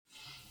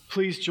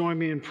Please join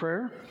me in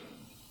prayer.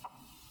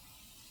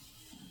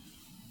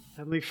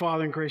 Heavenly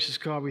Father and gracious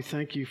God, we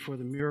thank you for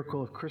the miracle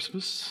of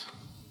Christmas.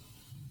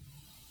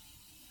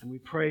 And we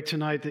pray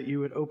tonight that you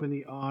would open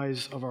the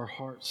eyes of our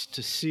hearts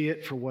to see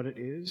it for what it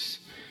is.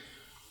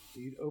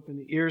 That you'd open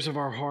the ears of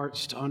our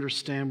hearts to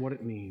understand what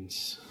it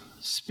means.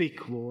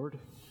 Speak, Lord,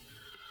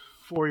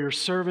 for your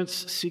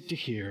servants seek to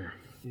hear.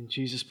 In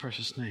Jesus'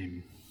 precious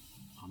name,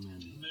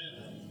 amen. Amen.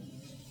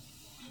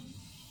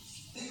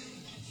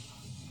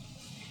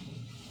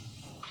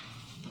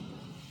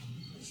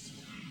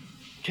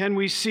 Can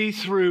we see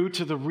through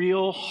to the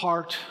real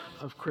heart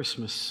of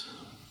Christmas?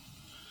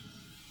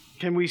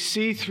 Can we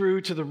see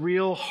through to the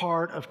real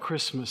heart of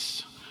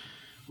Christmas?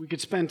 We could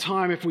spend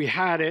time, if we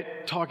had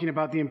it, talking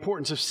about the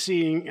importance of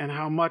seeing and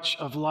how much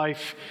of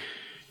life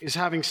is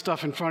having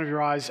stuff in front of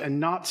your eyes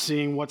and not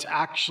seeing what's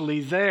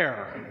actually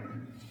there.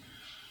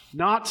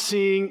 Not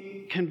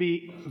seeing can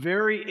be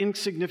very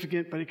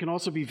insignificant, but it can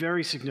also be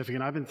very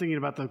significant. I've been thinking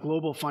about the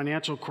global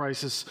financial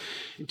crisis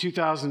in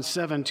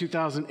 2007,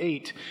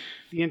 2008.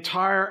 The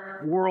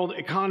entire world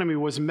economy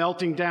was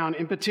melting down,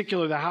 in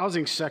particular the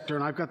housing sector.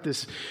 And I've got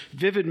this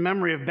vivid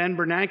memory of Ben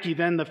Bernanke,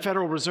 then the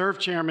Federal Reserve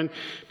Chairman,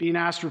 being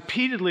asked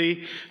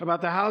repeatedly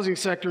about the housing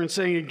sector and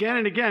saying again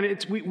and again,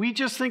 we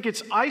just think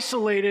it's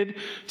isolated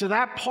to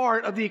that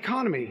part of the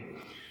economy.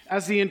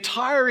 As the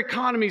entire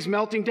economy is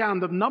melting down,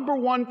 the number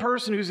one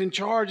person who's in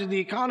charge of the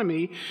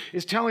economy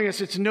is telling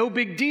us it's no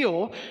big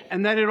deal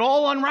and that it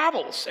all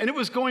unravels. And it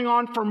was going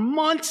on for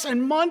months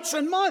and months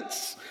and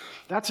months.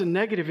 That's a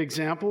negative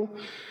example.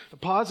 A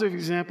positive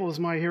example is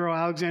my hero,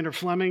 Alexander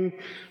Fleming.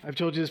 I've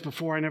told you this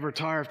before. I never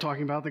tire of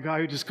talking about the guy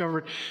who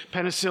discovered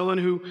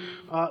penicillin, who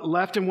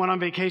left and went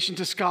on vacation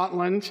to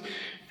Scotland.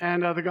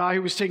 And the guy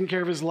who was taking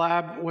care of his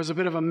lab was a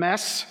bit of a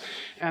mess.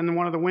 And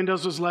one of the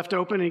windows was left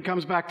open. And he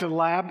comes back to the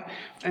lab,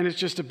 and it's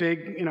just a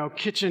big,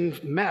 kitchen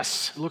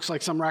mess. It looks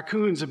like some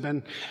raccoons have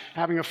been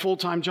having a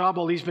full-time job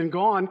while he's been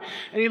gone.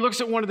 And he looks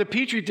at one of the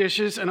Petri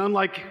dishes, and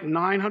unlike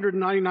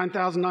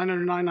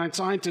 999,999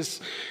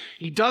 scientists,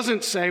 he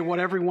doesn't say what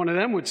every one of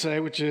them would say,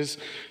 which is,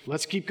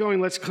 let's keep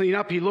going, let's clean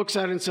up. He looks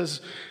at it and says,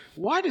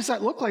 why does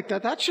that look like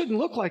that? That shouldn't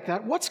look like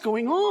that. What's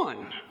going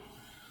on?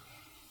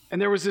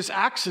 And there was this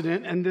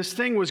accident, and this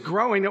thing was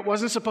growing that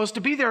wasn't supposed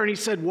to be there. And he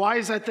said, why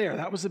is that there?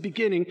 That was the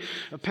beginning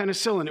of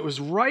penicillin. It was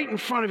right in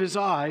front of his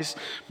eyes,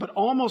 but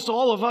almost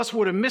all of us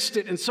would have missed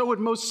it, and so would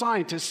most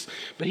scientists.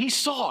 But he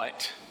saw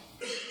it.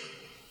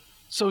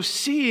 So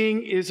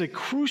seeing is a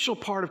crucial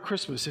part of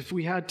Christmas. If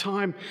we had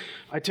time,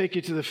 I'd take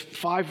you to the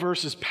 5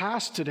 verses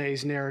past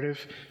today's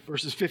narrative,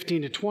 verses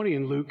 15 to 20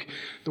 in Luke.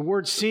 The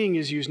word seeing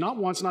is used not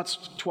once, not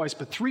twice,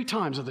 but 3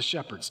 times of the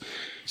shepherds.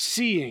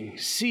 Seeing,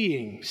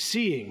 seeing,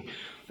 seeing.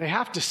 They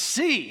have to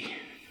see.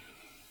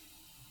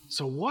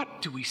 So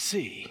what do we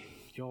see?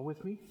 You all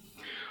with me?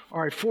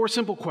 All right, 4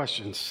 simple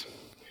questions.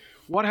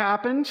 What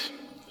happened?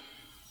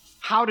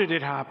 How did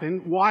it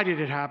happen? Why did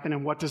it happen?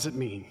 And what does it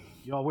mean?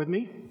 You all with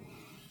me?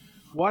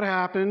 What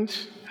happened?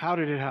 How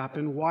did it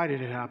happen? Why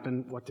did it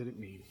happen? What did it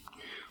mean?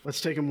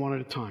 Let's take them one at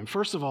a time.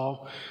 First of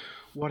all,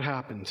 what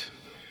happened?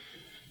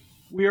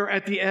 We are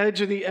at the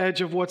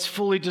edge of what's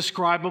fully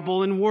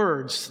describable in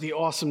words, the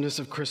awesomeness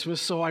of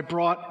Christmas. So I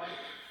brought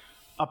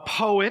a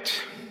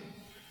poet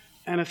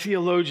and a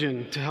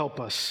theologian to help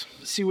us.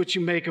 See what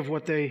you make of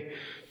what they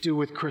do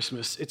with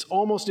Christmas. It's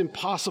almost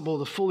impossible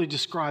to fully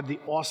describe the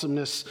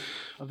awesomeness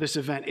of this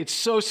event. It's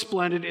so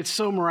splendid, it's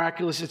so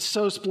miraculous, it's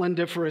so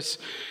splendiferous,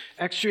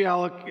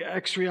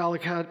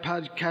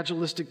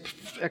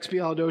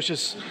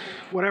 expialidocious,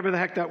 whatever the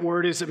heck that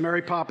word is that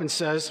Mary Poppins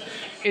says.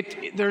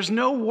 There's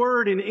no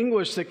word in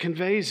English that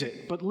conveys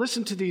it, but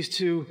listen to these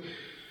 2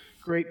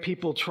 great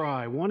people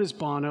try. One is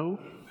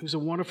Bono, who's a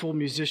wonderful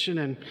musician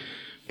and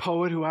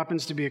poet who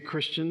happens to be a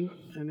Christian,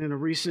 and in a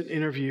recent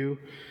interview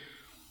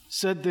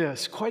said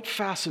this, quite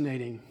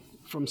fascinating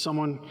from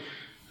someone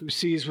who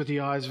sees with the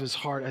eyes of his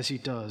heart as he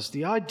does.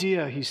 The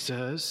idea, he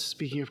says,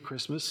 speaking of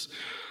Christmas,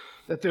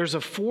 that there's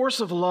a force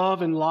of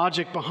love and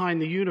logic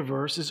behind the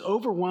universe is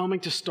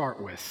overwhelming to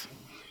start with,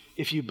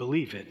 if you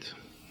believe it.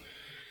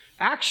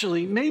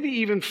 Actually, maybe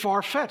even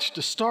far-fetched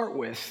to start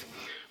with,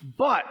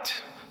 but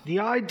the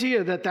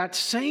idea that that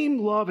same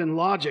love and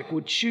logic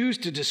would choose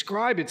to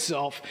describe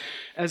itself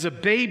as a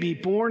baby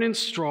born in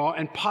straw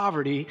and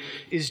poverty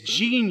is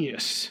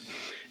genius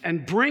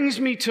and brings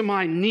me to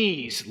my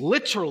knees,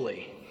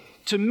 literally.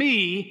 To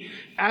me,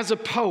 as a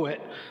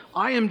poet,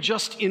 I am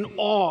just in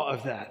awe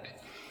of that.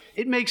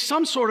 It makes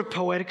some sort of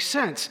poetic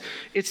sense.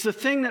 It's the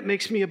thing that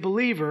makes me a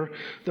believer,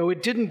 though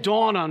it didn't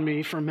dawn on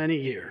me for many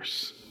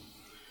years.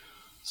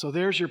 So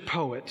there's your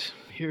poet.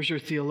 Here's your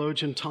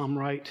theologian, Tom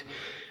Wright,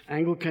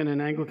 Anglican and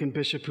Anglican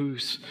bishop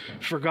who's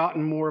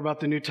forgotten more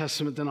about the New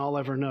Testament than I'll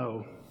ever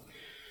know.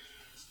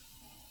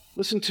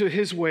 Listen to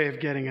his way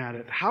of getting at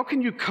it. How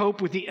can you cope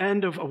with the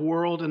end of a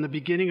world and the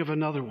beginning of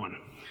another one?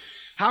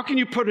 How can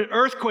you put an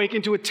earthquake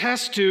into a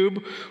test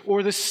tube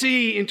or the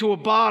sea into a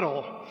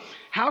bottle?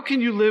 How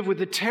can you live with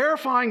the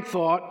terrifying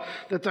thought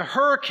that the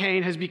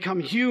hurricane has become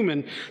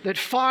human, that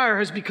fire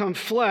has become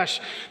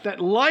flesh, that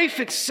life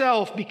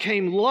itself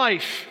became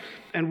life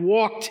and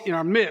walked in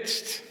our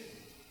midst?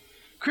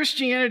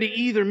 Christianity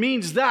either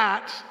means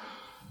that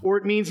or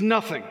it means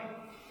nothing.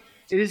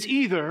 It is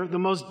either the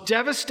most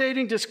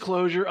devastating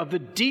disclosure of the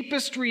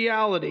deepest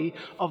reality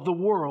of the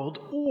world,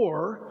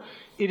 or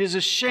it is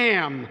a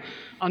sham,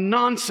 a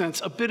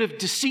nonsense, a bit of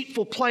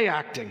deceitful play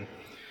acting.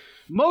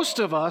 Most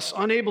of us,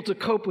 unable to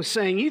cope with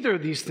saying either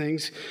of these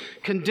things,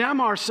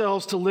 condemn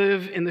ourselves to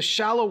live in the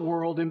shallow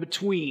world in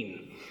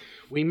between.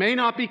 We may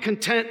not be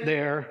content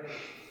there,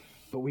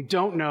 but we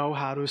don't know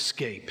how to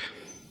escape.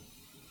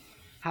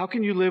 How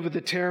can you live with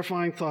the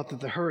terrifying thought that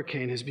the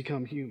hurricane has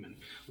become human?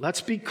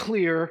 Let's be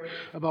clear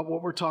about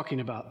what we're talking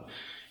about.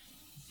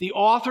 The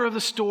author of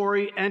the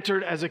story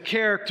entered as a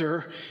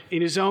character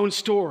in his own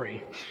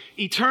story.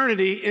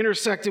 Eternity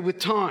intersected with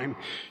time.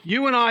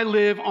 You and I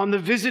live on the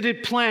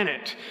visited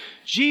planet.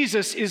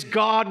 Jesus is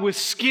God with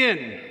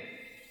skin.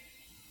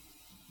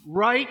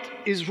 Right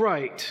is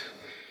right.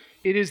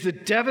 It is the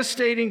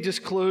devastating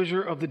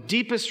disclosure of the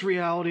deepest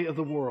reality of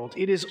the world.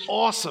 It is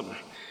awesome.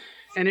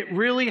 And it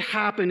really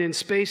happened in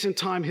space and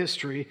time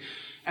history,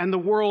 and the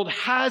world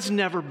has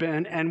never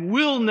been and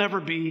will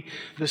never be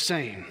the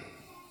same.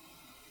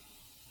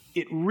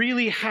 It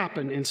really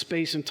happened in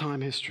space and time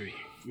history.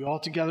 You all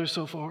together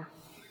so far?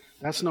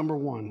 That's number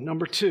one.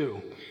 Number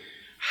two,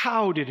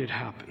 how did it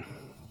happen?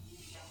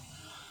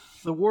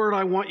 The word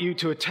I want you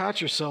to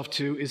attach yourself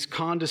to is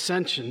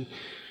condescension.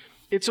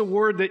 It's a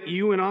word that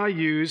you and I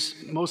use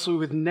mostly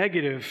with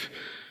negative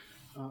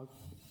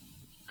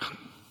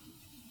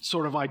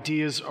sort of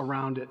ideas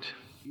around it.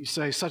 You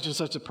say such and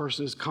such a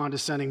person is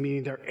condescending,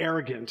 meaning they're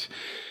arrogant.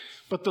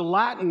 But the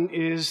Latin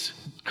is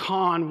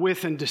con,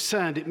 with, and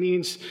descend. It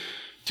means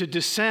to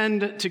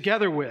descend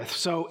together with.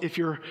 So if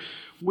you're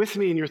with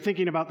me and you're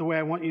thinking about the way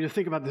I want you to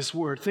think about this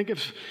word, think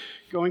of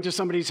going to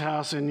somebody's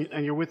house and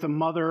you're with the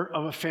mother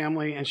of a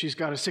family and she's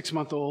got a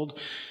 6-month-old,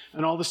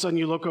 and all of a sudden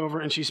you look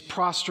over and she's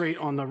prostrate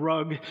on the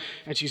rug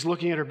and she's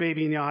looking at her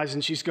baby in the eyes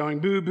and she's going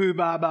boo, boo,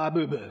 ba, ba,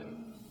 boo, boo.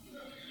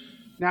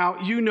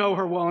 Now, you know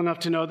her well enough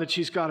to know that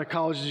she's got a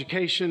college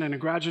education and a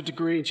graduate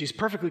degree, and she's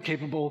perfectly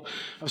capable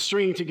of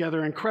stringing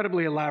together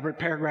incredibly elaborate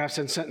paragraphs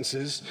and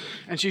sentences,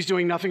 and she's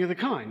doing nothing of the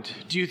kind.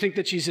 Do you think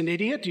that she's an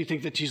idiot? Do you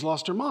think that she's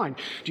lost her mind?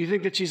 Do you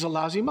think that she's a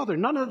lousy mother?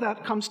 None of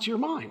that comes to your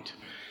mind.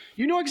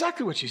 You know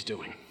exactly what she's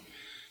doing.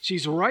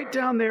 She's right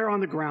down there on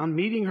the ground,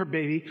 meeting her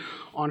baby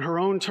on her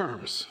own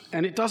terms.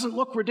 And it doesn't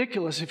look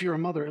ridiculous if you're a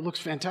mother. It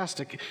looks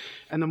fantastic.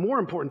 And the more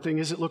important thing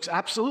is it looks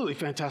absolutely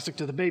fantastic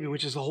to the baby,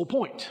 which is the whole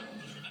point.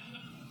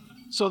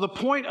 So the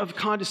point of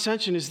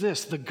condescension is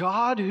this: the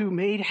God who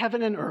made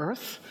heaven and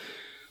earth,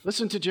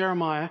 listen to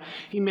Jeremiah,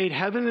 he made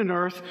heaven and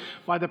earth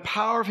by the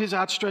power of his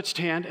outstretched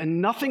hand,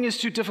 and nothing is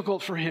too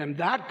difficult for him.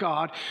 That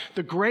God,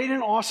 the great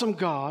and awesome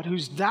God,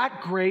 who's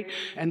that great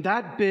and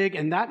that big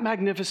and that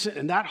magnificent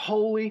and that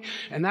holy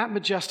and that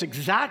majestic,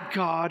 that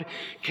God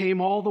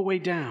came all the way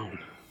down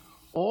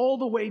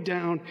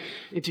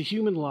into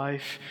human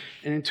life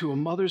and into a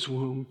mother's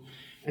womb,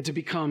 and to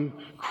become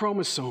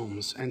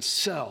chromosomes and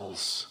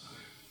cells.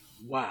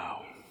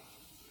 Wow.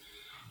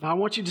 Now I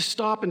want you to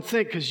stop and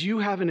think, because you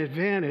have an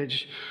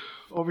advantage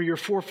over your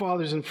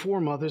forefathers and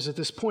foremothers at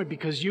this point,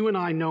 because you and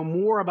I know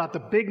more about the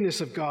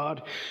bigness of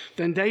God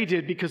than they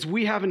did, because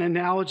we have an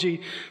analogy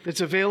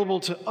that's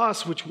available to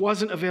us which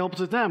wasn't available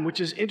to them,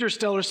 which is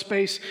interstellar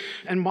space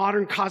and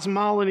modern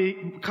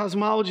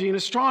cosmology and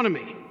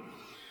astronomy.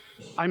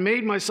 I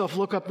made myself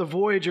look up the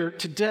Voyager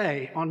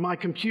today on my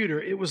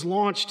computer. It was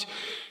launched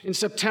in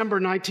September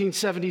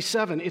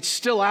 1977. It's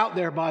still out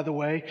there, by the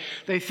way.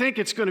 They think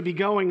it's going to be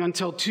going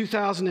until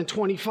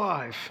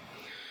 2025.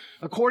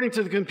 According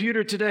to the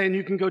computer today, and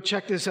you can go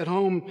check this at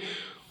home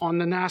on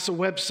the NASA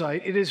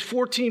website, it is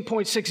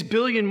 14.6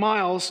 billion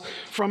miles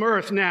from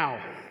Earth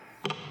now.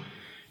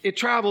 It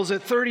travels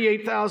at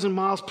 38,000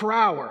 miles per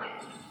hour.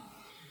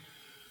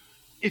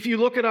 If you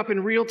look it up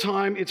in real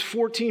time, it's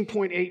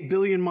 14.8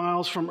 billion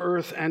miles from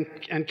Earth and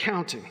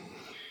counting.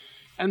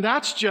 And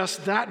that's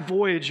just that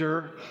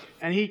Voyager,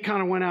 and he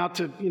kind of went out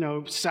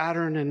to,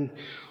 Saturn and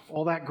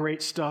all that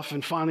great stuff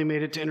and finally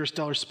made it to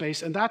interstellar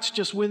space, and that's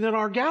just within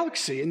our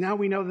galaxy. And now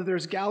we know that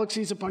there's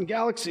galaxies upon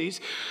galaxies.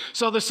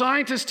 So the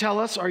scientists tell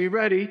us, are you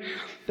ready,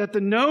 that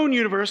the known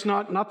universe,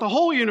 not the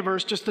whole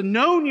universe, just the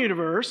known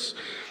universe,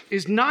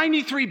 is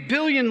 93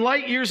 billion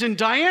light years in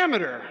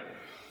diameter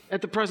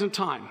at the present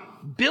time.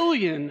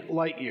 Billion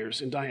light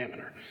years in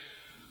diameter.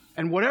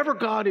 And whatever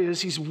God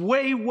is, he's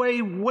way,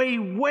 way, way,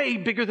 way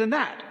bigger than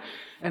that.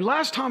 And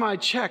last time I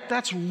checked,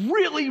 that's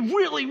really,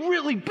 really,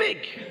 really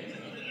big.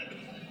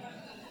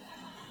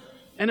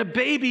 And a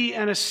baby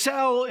and a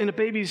cell in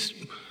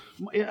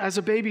as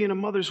a baby in a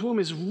mother's womb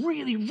is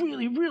really,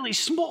 really, really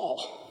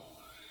small,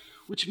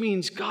 which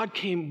means God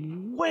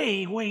came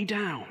way, way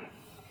down.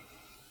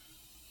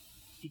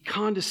 He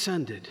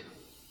condescended.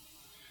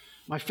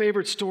 My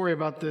favorite story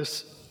about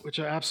this, which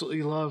I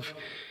absolutely love,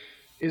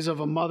 is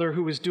of a mother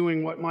who was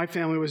doing what my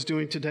family was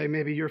doing today.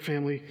 Maybe your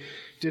family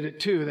did it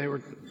too. They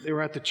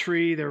were at the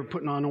tree. They were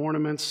putting on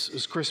ornaments. It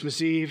was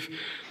Christmas Eve.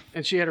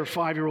 And she had her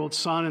 5-year-old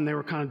son, and they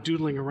were kind of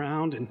doodling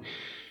around. And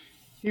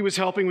he was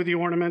helping with the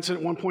ornaments. And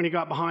at one point, he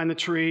got behind the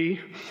tree.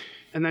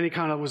 And then he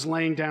kind of was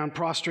laying down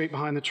prostrate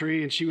behind the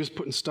tree. And she was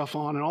putting stuff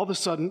on. And all of a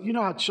sudden, you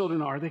know how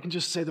children are. They can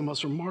just say the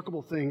most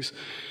remarkable things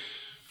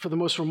for the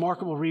most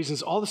remarkable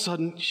reasons. All of a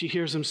sudden, she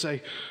hears him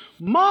say,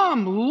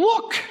 "Mom,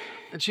 look!"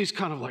 And she's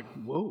kind of like,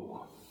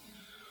 whoa.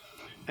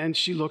 And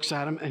she looks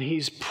at him, and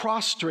he's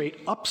prostrate,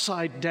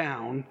 upside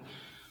down,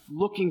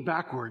 looking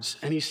backwards.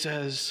 And he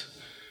says,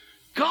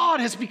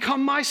 "God has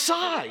become my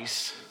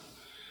size."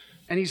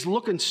 And he's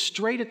looking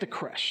straight at the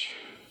creche,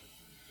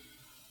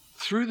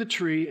 through the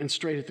tree and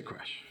straight at the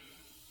creche,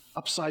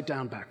 upside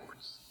down,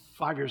 backwards,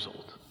 5 years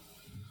old.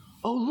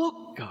 "Oh,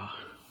 look,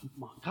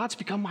 God's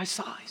become my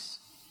size."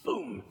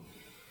 Boom.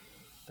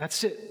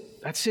 That's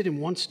it. That's it in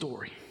one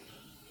story.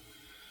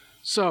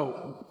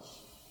 So,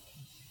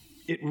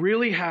 it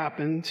really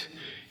happened.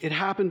 It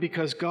happened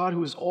because God,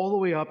 who is all the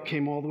way up,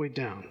 came all the way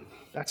down.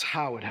 That's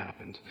how it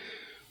happened.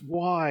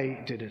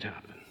 Why did it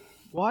happen?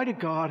 Why did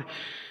God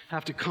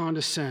have to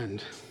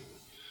condescend?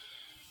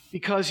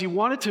 Because he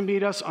wanted to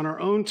meet us on our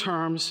own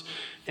terms,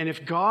 and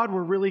if God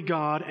were really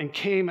God and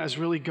came as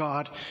really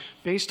God,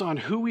 based on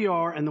who we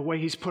are and the way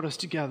he's put us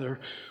together,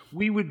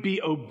 we would be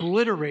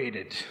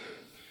obliterated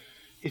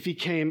if he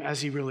came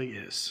as he really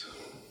is.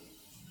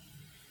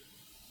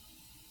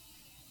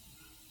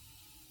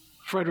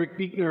 Frederick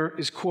Buechner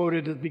is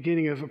quoted at the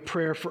beginning of a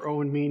prayer for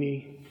Owen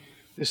Meany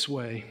this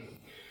way: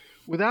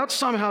 "Without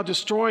somehow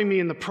destroying me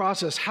in the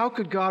process, how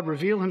could God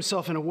reveal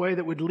himself in a way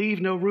that would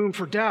leave no room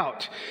for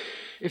doubt?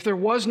 If there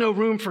was no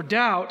room for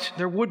doubt,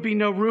 there would be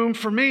no room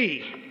for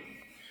me."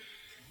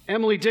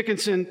 Emily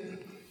Dickinson,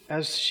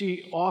 as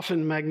she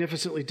often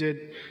magnificently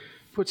did,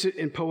 puts it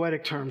in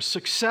poetic terms: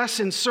 "Success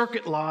in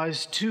circuit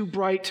lies too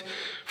bright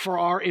for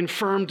our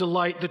infirm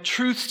delight, the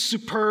truth's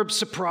superb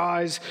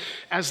surprise,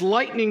 as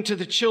lightning to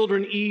the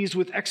children ease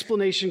with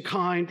explanation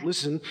kind."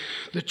 Listen,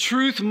 "The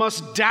truth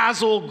must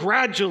dazzle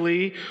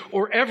gradually,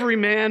 or every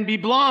man be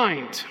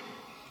blind."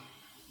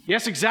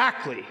 Yes,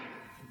 exactly.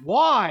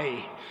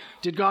 Why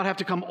did God have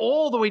to come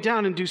all the way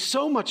down and do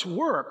so much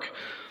work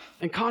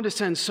and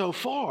condescend so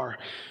far?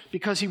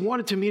 Because he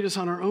wanted to meet us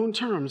on our own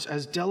terms,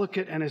 as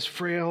delicate and as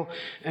frail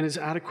and as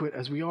adequate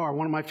as we are.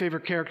 One of my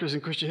favorite characters in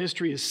Christian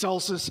history is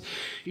Celsus.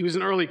 He was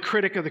an early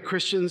critic of the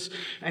Christians,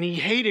 and he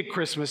hated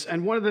Christmas.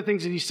 And one of the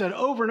things that he said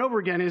over and over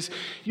again is,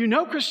 you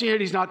know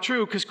Christianity is not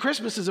true because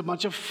Christmas is a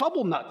bunch of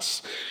fubble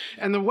nuts.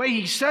 And the way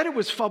he said it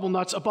was fubble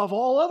nuts above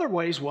all other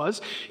ways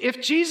was,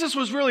 if Jesus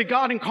was really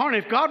God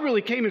incarnate, if God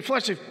really came in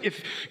flesh,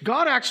 if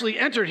God actually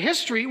entered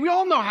history, we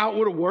all know how it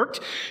would have worked.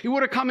 He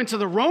would have come into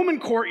the Roman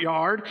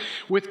courtyard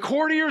with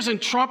courtiers and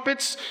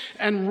trumpets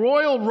and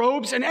royal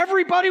robes, and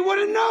everybody would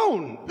have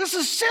known. This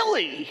is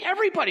silly.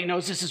 Everybody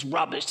knows this is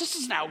rubbish. This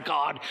isn't how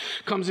God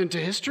comes into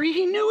history.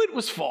 He knew it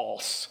was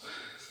false.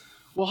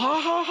 Well,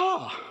 ha, ha,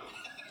 ha.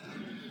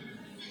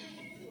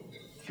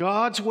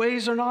 God's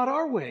ways are not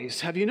our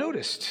ways. Have you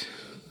noticed?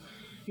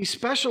 He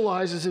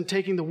specializes in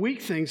taking the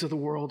weak things of the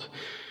world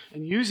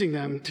and using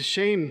them to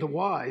shame the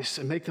wise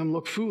and make them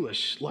look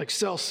foolish, like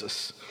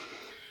Celsus.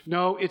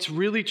 No, it's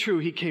really true.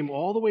 He came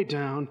all the way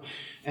down,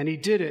 and he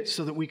did it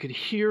so that we could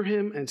hear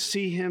him and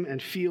see him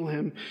and feel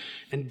him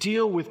and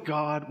deal with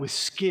God with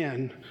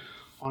skin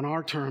on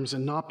our terms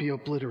and not be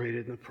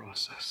obliterated in the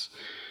process.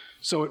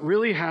 So it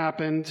really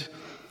happened.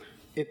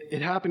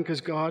 It happened because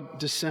God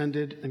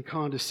descended and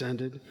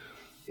condescended.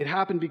 It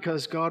happened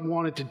because God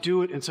wanted to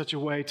do it in such a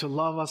way to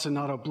love us and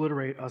not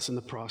obliterate us in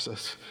the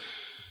process.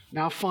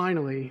 Now,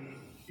 finally,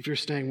 if you're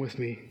staying with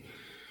me,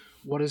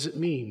 what does it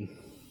mean?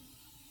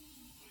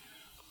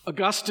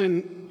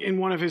 Augustine, in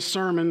one of his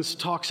sermons,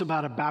 talks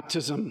about a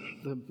baptism.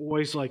 The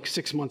boy's like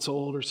 6 months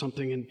old or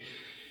something, and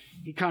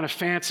he kind of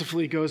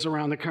fancifully goes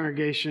around the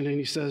congregation and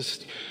he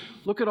says,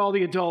 look at all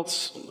the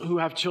adults who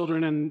have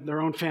children and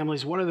their own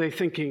families. What are they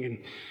thinking? And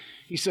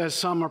he says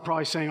some are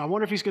probably saying, I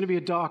wonder if he's going to be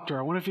a doctor.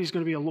 I wonder if he's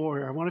going to be a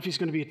lawyer. I wonder if he's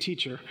going to be a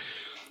teacher.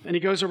 And he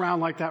goes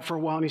around like that for a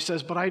while, and he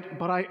says, but I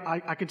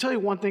can tell you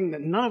one thing that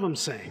none of them's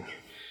saying,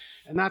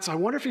 and that's, I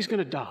wonder if he's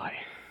going to die.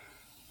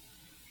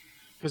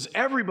 Because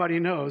everybody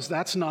knows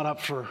that's not up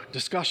for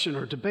discussion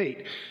or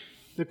debate.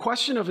 The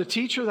question of the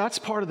teacher, that's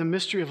part of the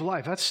mystery of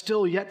life. That's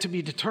still yet to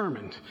be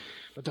determined.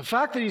 But the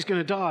fact that he's going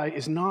to die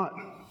is not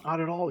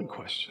at all in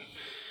question.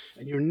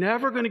 And you're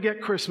never going to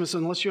get Christmas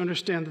unless you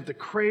understand that the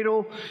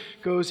cradle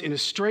goes in a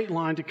straight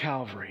line to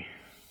Calvary.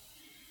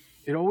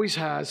 It always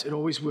has, it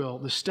always will.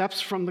 The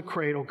steps from the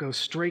cradle go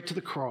straight to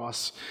the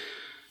cross.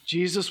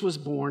 Jesus was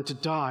born to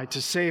die,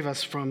 to save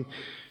us from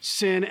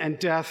sin and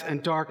death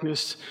and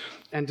darkness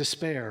and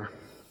despair.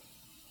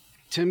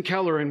 Tim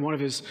Keller, in one of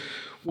his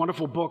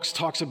wonderful books,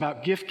 talks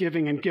about gift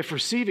giving and gift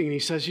receiving. And he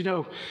says, you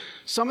know,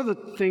 some of the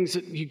things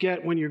that you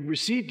get when you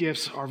receive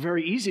gifts are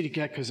very easy to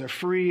get because they're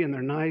free and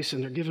they're nice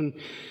and they're given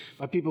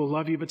by people who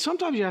love you. But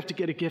sometimes you have to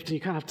get a gift and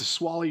you kind of have to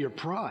swallow your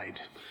pride.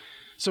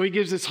 So he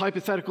gives this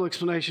hypothetical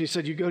explanation. He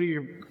said, you go to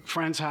your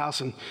friend's house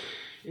and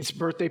it's a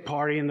birthday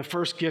party, and the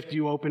first gift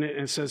you open it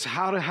and it says,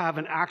 how to have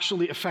an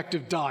actually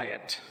effective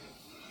diet.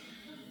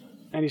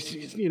 And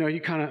you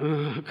kind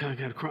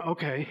of cry,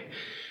 okay.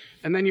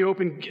 And then you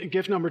open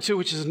gift number 2,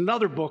 which is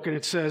another book, and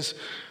it says,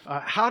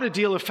 how to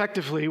deal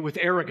effectively with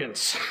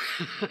arrogance.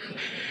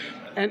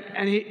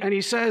 and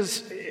he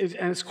says,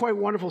 and it's quite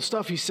wonderful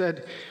stuff, he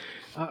said,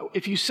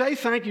 if you say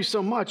thank you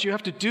so much, you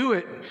have to do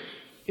it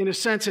in a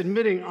sense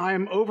admitting I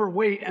am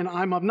overweight and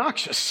I'm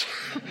obnoxious,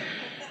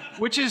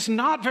 which is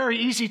not very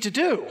easy to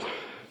do.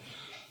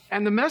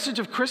 And the message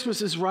of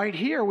Christmas is right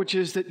here, which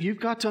is that you've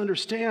got to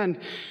understand,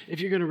 if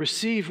you're going to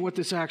receive what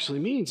this actually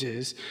means,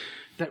 is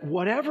that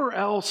whatever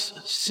else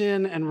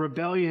sin and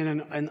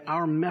rebellion and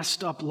our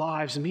messed up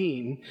lives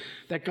mean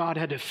that God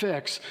had to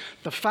fix,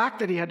 the fact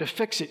that he had to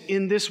fix it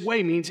in this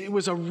way means it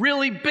was a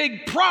really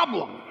big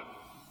problem,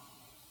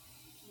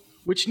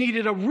 which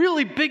needed a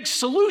really big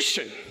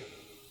solution,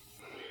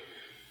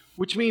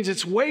 which means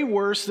it's way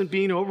worse than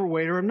being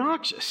overweight or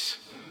obnoxious.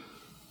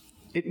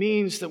 It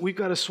means that we've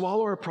got to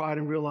swallow our pride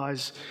and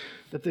realize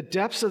that the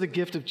depths of the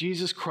gift of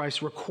Jesus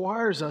Christ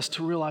requires us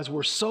to realize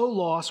we're so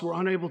lost, we're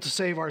unable to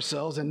save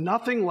ourselves, and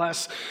nothing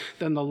less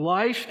than the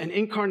life and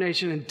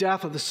incarnation and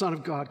death of the Son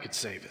of God could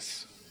save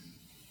us.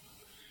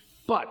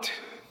 But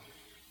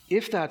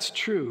if that's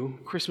true,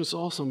 Christmas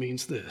also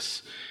means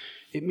this.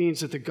 It means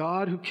that the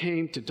God who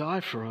came to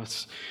die for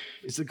us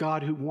is the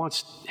God who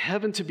wants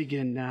heaven to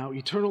begin now,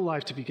 eternal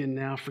life to begin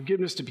now,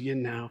 forgiveness to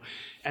begin now.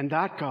 And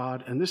that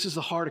God, and this is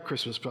the heart of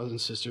Christmas, brothers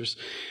and sisters,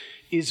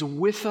 is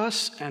with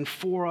us and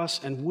for us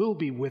and will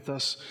be with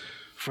us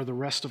for the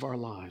rest of our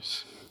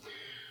lives.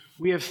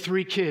 We have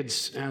 3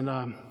 kids,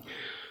 and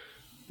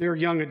they're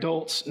young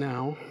adults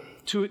now.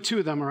 Two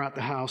of them are at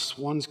the house.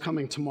 One's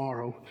coming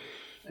tomorrow.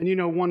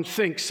 And one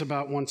thinks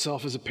about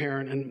oneself as a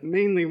parent, and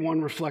mainly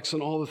one reflects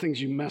on all the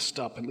things you messed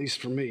up, at least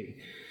for me.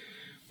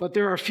 But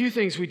there are a few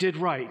things we did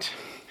right,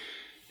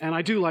 and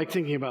I do like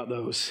thinking about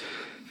those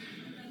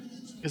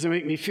because they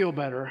make me feel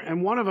better.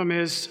 And one of them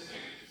is,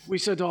 we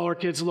said to all our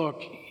kids,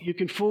 look, you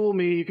can fool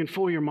me, you can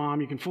fool your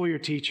mom, you can fool your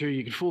teacher,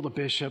 you can fool the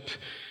bishop,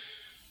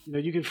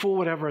 you can fool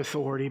whatever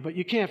authority, but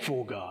you can't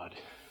fool God.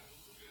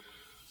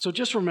 So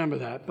just remember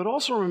that. But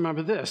also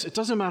remember this. It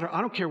doesn't matter.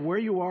 I don't care where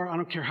you are. I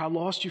don't care how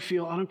lost you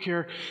feel. I don't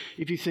care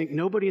if you think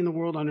nobody in the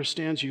world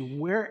understands you.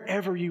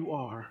 Wherever you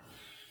are,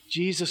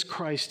 Jesus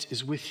Christ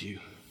is with you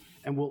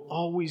and will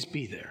always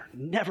be there.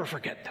 Never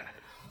forget that.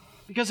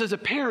 Because as a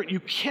parent, you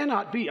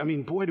cannot be,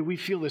 boy, do we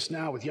feel this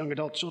now with young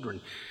adult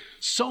children.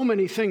 So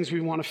many things we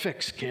want to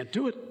fix. Can't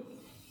do it.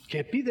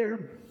 Can't be there.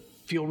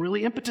 Feel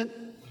really impotent.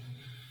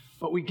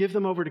 But we give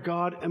them over to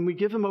God, and we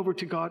give them over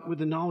to God with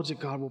the knowledge that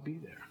God will be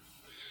there.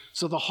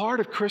 So the heart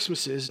of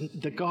Christmas is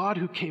the God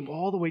who came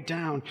all the way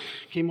down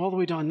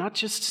not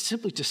just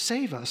simply to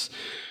save us,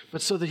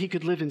 but so that he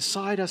could live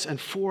inside us and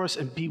for us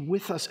and be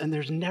with us. And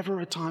there's never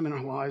a time in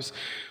our lives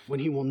when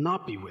he will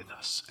not be with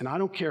us. And I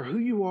don't care who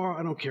you are.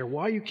 I don't care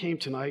why you came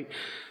tonight.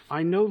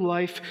 I know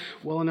life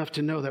well enough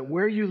to know that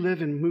where you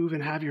live and move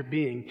and have your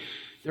being,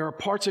 there are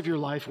parts of your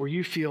life where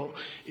you feel,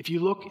 if you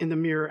look in the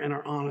mirror and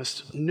are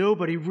honest,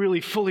 nobody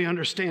really fully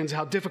understands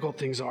how difficult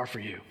things are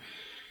for you.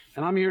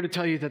 And I'm here to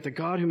tell you that the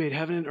God who made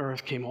heaven and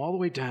earth came all the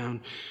way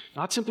down,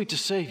 not simply to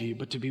save you,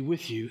 but to be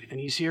with you. And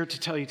he's here to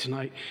tell you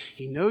tonight,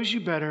 he knows you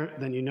better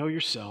than you know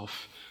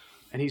yourself,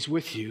 and he's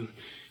with you,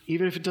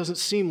 even if it doesn't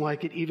seem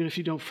like it, even if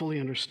you don't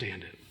fully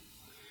understand it.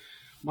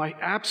 My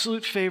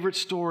absolute favorite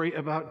story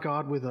about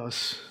God with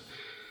us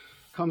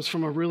comes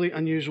from a really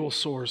unusual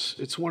source.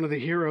 It's one of the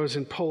heroes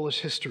in Polish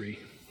history.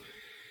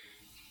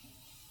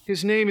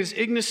 His name is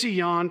Ignacy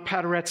Jan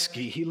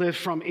Paderewski. He lived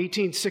from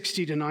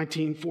 1860 to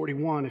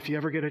 1941. If you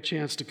ever get a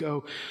chance to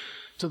go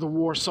to the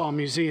Warsaw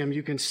Museum,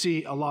 you can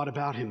see a lot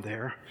about him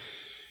there.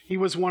 He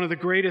was one of the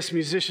greatest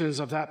musicians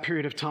of that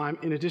period of time.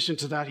 In addition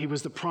to that, he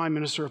was the Prime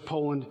Minister of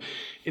Poland,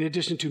 in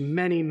addition to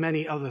many,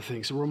 many other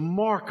things. A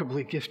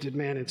remarkably gifted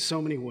man in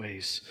so many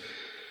ways.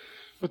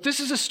 But this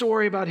is a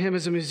story about him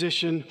as a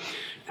musician.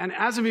 And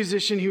as a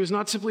musician, he was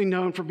not simply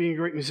known for being a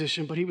great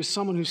musician, but he was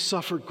someone who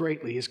suffered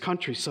greatly. His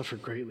country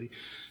suffered greatly.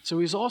 So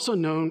he's also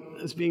known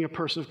as being a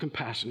person of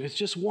compassion. It's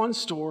just one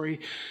story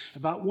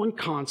about one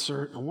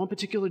concert on one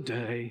particular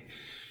day,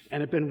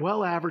 and it had been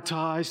well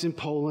advertised in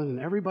Poland, and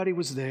everybody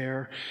was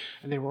there,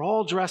 and they were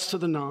all dressed to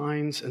the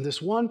nines, and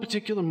this one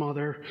particular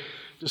mother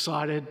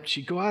decided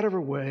she'd go out of her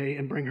way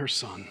and bring her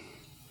son.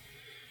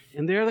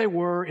 And there they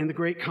were in the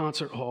great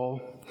concert hall,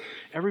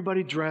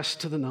 everybody dressed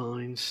to the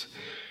nines,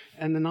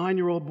 and the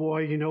 9-year-old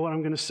boy, you know what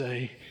I'm going to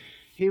say,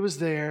 he was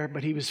there,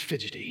 but he was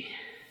fidgety.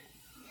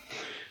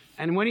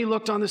 And when he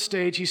looked on the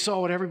stage, he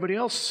saw what everybody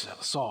else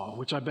saw,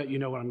 which I bet you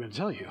know what I'm going to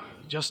tell you.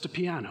 Just a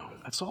piano,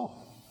 that's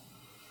all.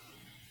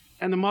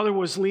 And the mother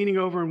was leaning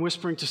over and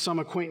whispering to some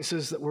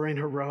acquaintances that were in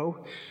her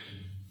row.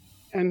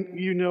 And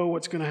you know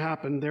what's going to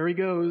happen. There he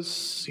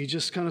goes. He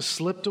just kind of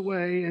slipped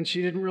away, and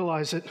she didn't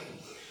realize it.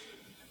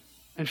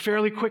 And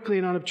fairly quickly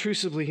and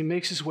unobtrusively, he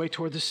makes his way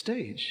toward the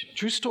stage.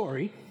 True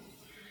story.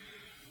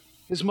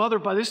 His mother,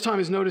 by this time,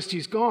 has noticed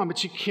he's gone, but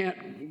she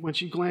can't, when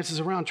she glances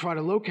around, try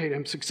to locate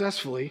him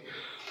successfully.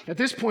 At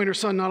this point, her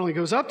son not only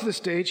goes up to the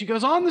stage, he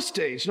goes on the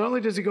stage. Not only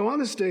does he go on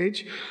the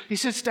stage, he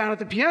sits down at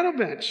the piano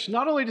bench.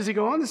 Not only does he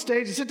go on the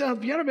stage, he sits down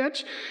at the piano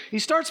bench, he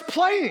starts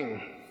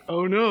playing.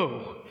 Oh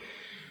no.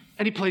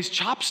 And he plays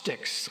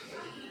chopsticks.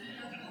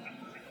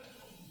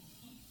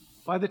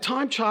 By the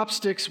time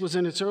Chopsticks was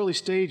in its early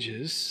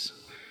stages,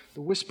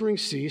 the whispering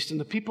ceased, and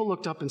the people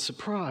looked up in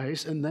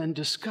surprise and then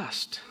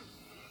disgust.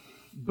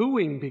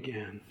 Booing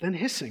began, then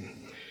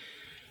hissing.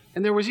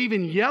 And there was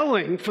even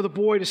yelling for the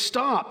boy to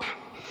stop.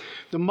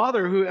 The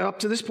mother, who up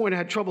to this point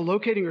had trouble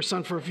locating her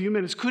son for a few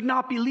minutes, could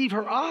not believe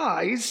her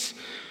eyes.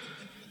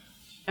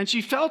 And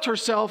she felt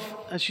herself,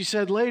 as she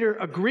said later,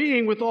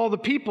 agreeing with all the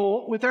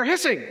people with their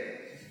hissing.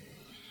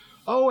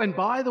 Oh, and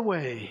by the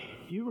way,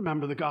 you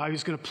remember the guy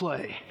who's going to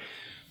play,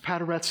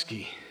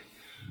 Paderewski.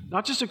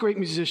 Not just a great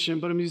musician,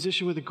 but a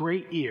musician with a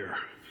great ear.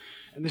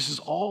 And this is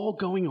all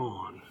going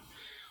on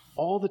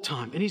all the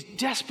time. And he's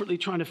desperately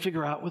trying to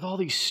figure out, with all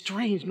these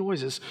strange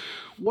noises,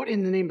 what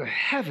in the name of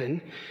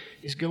heaven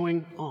is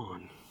going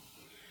on.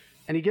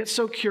 And he gets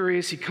so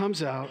curious, he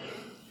comes out,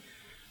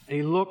 and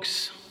he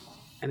looks,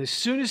 and as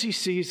soon as he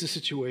sees the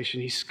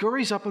situation, he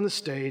scurries up on the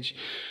stage,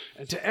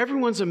 and to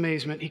everyone's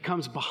amazement, he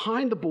comes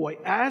behind the boy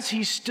as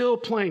he's still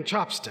playing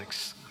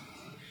chopsticks,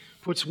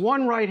 puts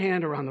one right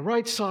hand around the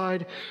right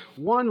side,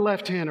 one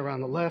left hand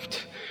around the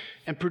left,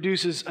 and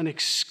produces an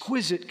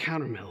exquisite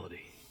counter melody.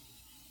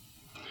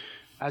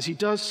 As he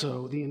does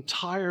so, the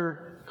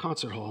entire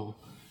concert hall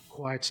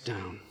quiets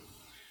down,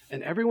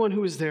 and everyone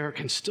who is there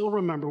can still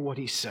remember what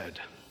he said.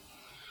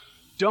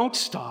 Don't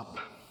stop.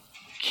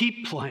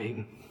 Keep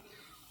playing.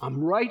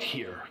 I'm right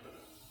here.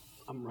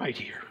 I'm right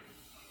here.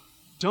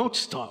 Don't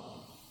stop.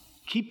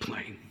 Keep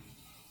playing.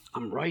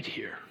 I'm right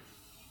here.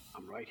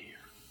 I'm right here.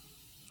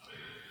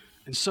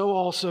 And so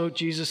also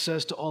Jesus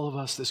says to all of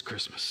us this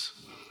Christmas,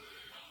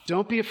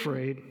 don't be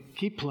afraid.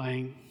 Keep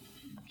playing.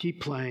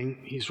 Keep playing.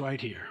 He's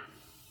right here.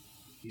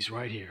 He's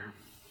right here.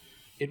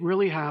 It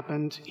really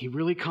happened. He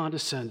really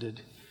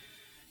condescended.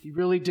 He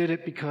really did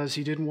it because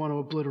he didn't want to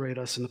obliterate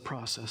us in the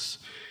process.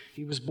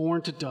 He was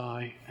born to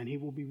die, and he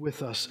will be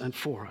with us and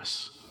for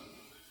us.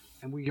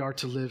 And we are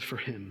to live for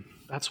him.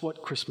 That's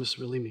what Christmas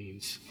really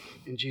means.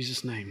 In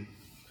Jesus' name,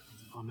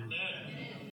 amen.